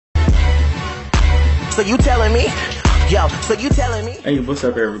So you telling me? Yo, so you telling me? Hey, what's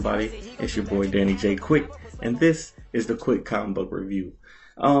up, everybody? It's your boy Danny J. Quick, and this is the Quick Comic Book Review.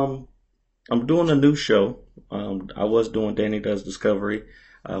 I'm doing a new show. I was doing Danny Does Discovery,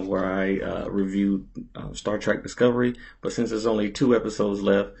 where I reviewed Star Trek Discovery, but since there's only 2 episodes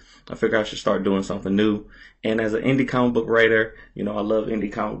left, I figured I should start doing something new. And as an indie comic book writer, you know, I love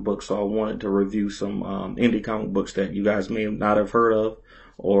indie comic books, so I wanted to review some indie comic books that you guys may not have heard of,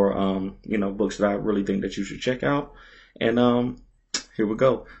 or you know, books that I really think that you should check out. And here we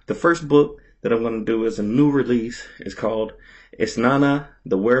go. The first book that I'm going to do is a new release. It's called Isnana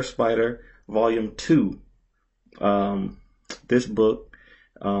the Were Spider Volume 2. This book,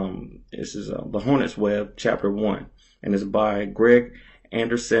 this is The Hornet's Web, Chapter 1, and it's by Greg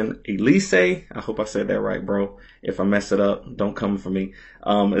Anderson Elise. I hope I said that right, bro. If I mess it up, don't come for me.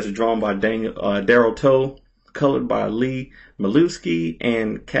 It's drawn by Daryl Toe, colored by Lee Milewski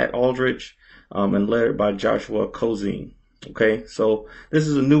and Kat Aldrich, and lettered by Joshua Kozine. Okay, so this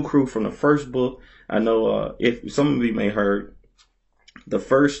is a new crew from the first book. I know if some of you may heard the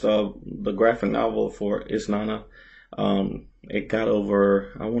first the graphic novel for Isnana, it got over,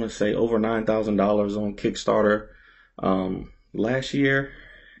 I want to say, over $9,000 on Kickstarter last year,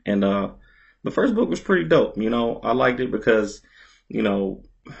 and the first book was pretty dope. You know, I liked it because, you know,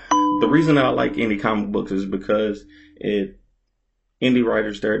 the reason that I like indie comic books is because indie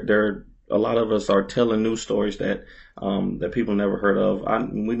writers, they're a lot of us are telling new stories that that people never heard of.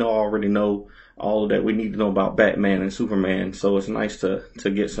 We already know all that we need to know about Batman and Superman, so it's nice to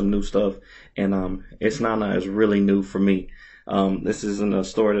get some new stuff. And Isnana is really new for me. This isn't a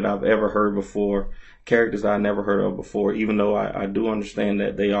story that I've ever heard before, characters that I never heard of before, even though I do understand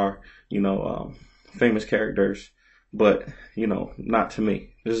that they are, you know, famous characters, but, you know, not to me.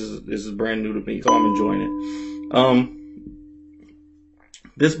 This is brand new to me, so I'm enjoying it.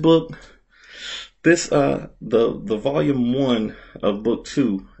 This book, the volume 1 of book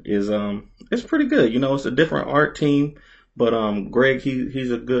 2 is it's pretty good. You know, it's a different art team, but Greg,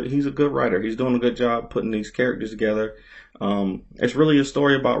 he's a good writer. He's doing a good job putting these characters together. It's really a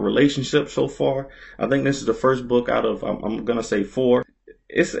story about relationships so far. I think this is the first book out of, I'm gonna say 4.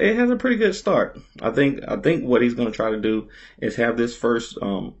 It has a pretty good start. I think what he's gonna try to do is have this first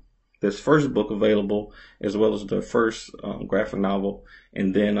book available, as well as the first graphic novel,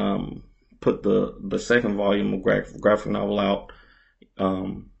 and then put the second volume of graphic novel out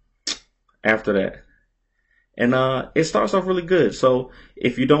after that. And it starts off really good. So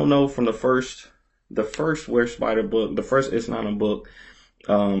if you don't know from the first Were Spider book, the first Isnana book,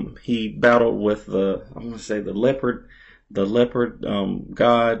 he battled with the leopard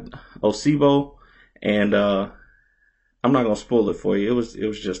god Osibo, and I'm not gonna spoil it for you. It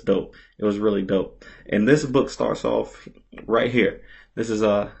was just dope. It was really dope. And this book starts off right here. This is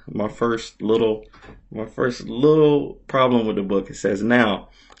my first little problem with the book. It says, now,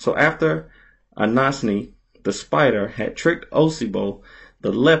 so after Anasni the spider had tricked Osibo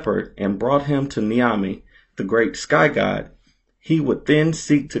the leopard and brought him to Niami, the great sky god, he would then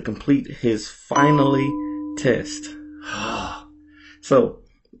seek to complete his finally test. So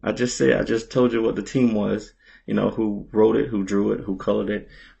I just told you what the team was, you know, who wrote it, who drew it, who colored it.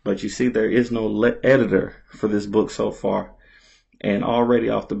 But you see, there is no editor for this book so far. And already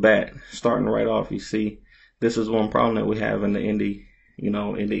off the bat, starting right off, you see, this is one problem that we have in the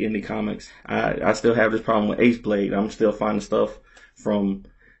indie comics. I still have this problem with Ace Blade. I'm still finding stuff from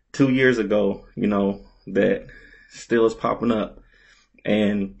 2 years ago, you know, that still is popping up.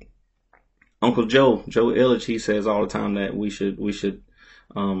 And Uncle Joe Illich, he says all the time that we should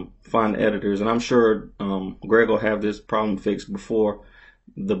find editors. And I'm sure Greg will have this problem fixed before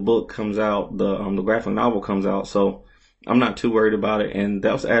the book comes out, the graphic novel comes out. So I'm not too worried about it. And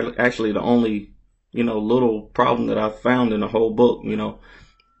that was actually the only, you know, little problem that I found in the whole book, you know,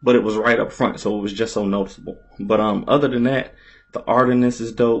 but it was right up front, so it was just so noticeable. But other than that, the art in this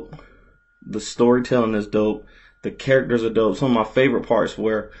is dope. The storytelling is dope. The characters are dope. Some of my favorite parts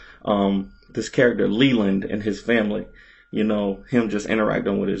were this character Leland and his family, you know, him just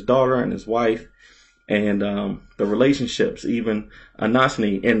interacting with his daughter and his wife, and the relationships, even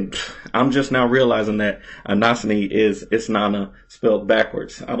Anasni. And I'm just now realizing that Anasni is Isnana spelled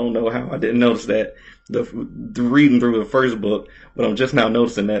backwards. I don't know how I didn't notice that the reading through the first book, but I'm just now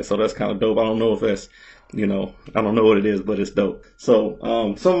noticing that, so that's kind of dope. I don't know if that's, you know, I don't know what it is, but it's dope.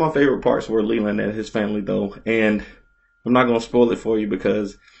 So some of my favorite parts were Leland and his family, though, and I'm not going to spoil it for you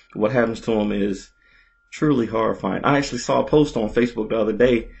because what happens to him is truly horrifying. I actually saw a post on Facebook the other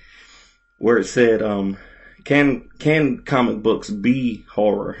day where it said, can comic books be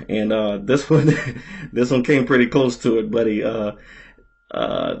horror? And this one came pretty close to it, buddy.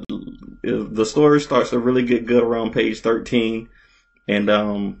 The story starts to really get good around page 13, and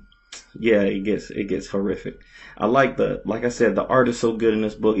yeah, it gets horrific. Like I said, the art is so good in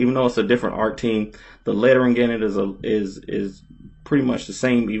this book. Even though it's a different art team, the lettering in it is pretty much the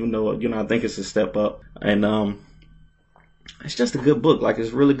same. Even though I think it's a step up, and it's just a good book. Like,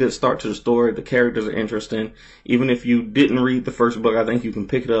 it's a really good start to the story. The characters are interesting. Even if you didn't read the first book, I think you can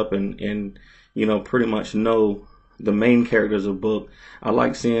pick it up and pretty much know the main characters of the book. I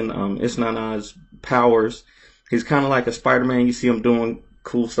like seeing Isnana's powers. He's kind of like a Spider-Man. You see him doing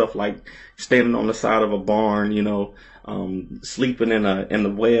cool stuff like standing on the side of a barn, sleeping in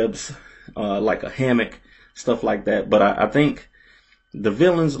the webs, like a hammock, stuff like that. But I think the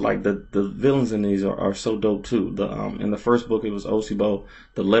villains, like the villains in these are so dope too. In the first book it was Osibo,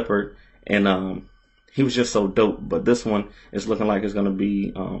 the leopard, and he was just so dope. But this one is looking like it's gonna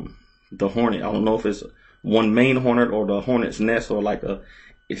be the Hornet. I don't know if it's one main Hornet or the Hornet's nest, or like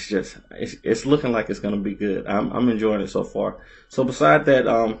it's looking like it's gonna be good. I'm enjoying it so far. So besides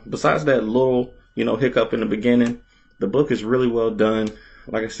that little hiccup in the beginning, the book is really well done.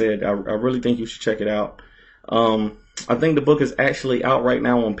 Like I said, I really think you should check it out. I think the book is actually out right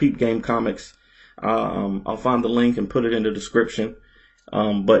now on Peep Game Comics. I'll find the link and put it in the description.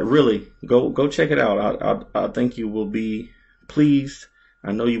 But really, go check it out. I think you will be pleased.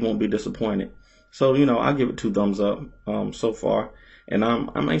 I know you won't be disappointed. So I'll give it 2 thumbs up so far, and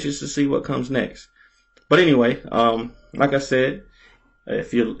I'm anxious to see what comes next. But anyway, like I said,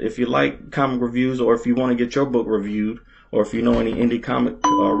 if you like comic reviews, or if you want to get your book reviewed, or if you know any indie comic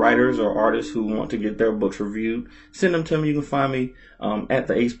writers or artists who want to get their books reviewed, send them to me. You can find me at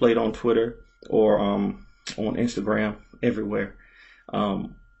the Ace Blade on Twitter, or on Instagram, everywhere.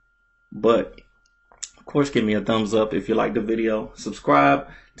 But of course, give me a thumbs up if you like the video. Subscribe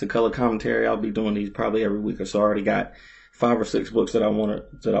to Color Commentary. I'll be doing these probably every week or so. I already got 5 or 6 books that I want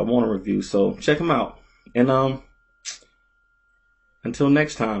to review. So check them out. And until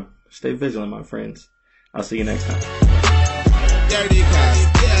next time, stay vigilant, my friends. I'll see you next time. Dirty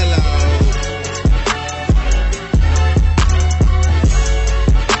Costello.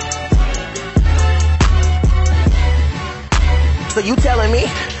 So you telling me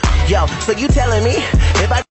if I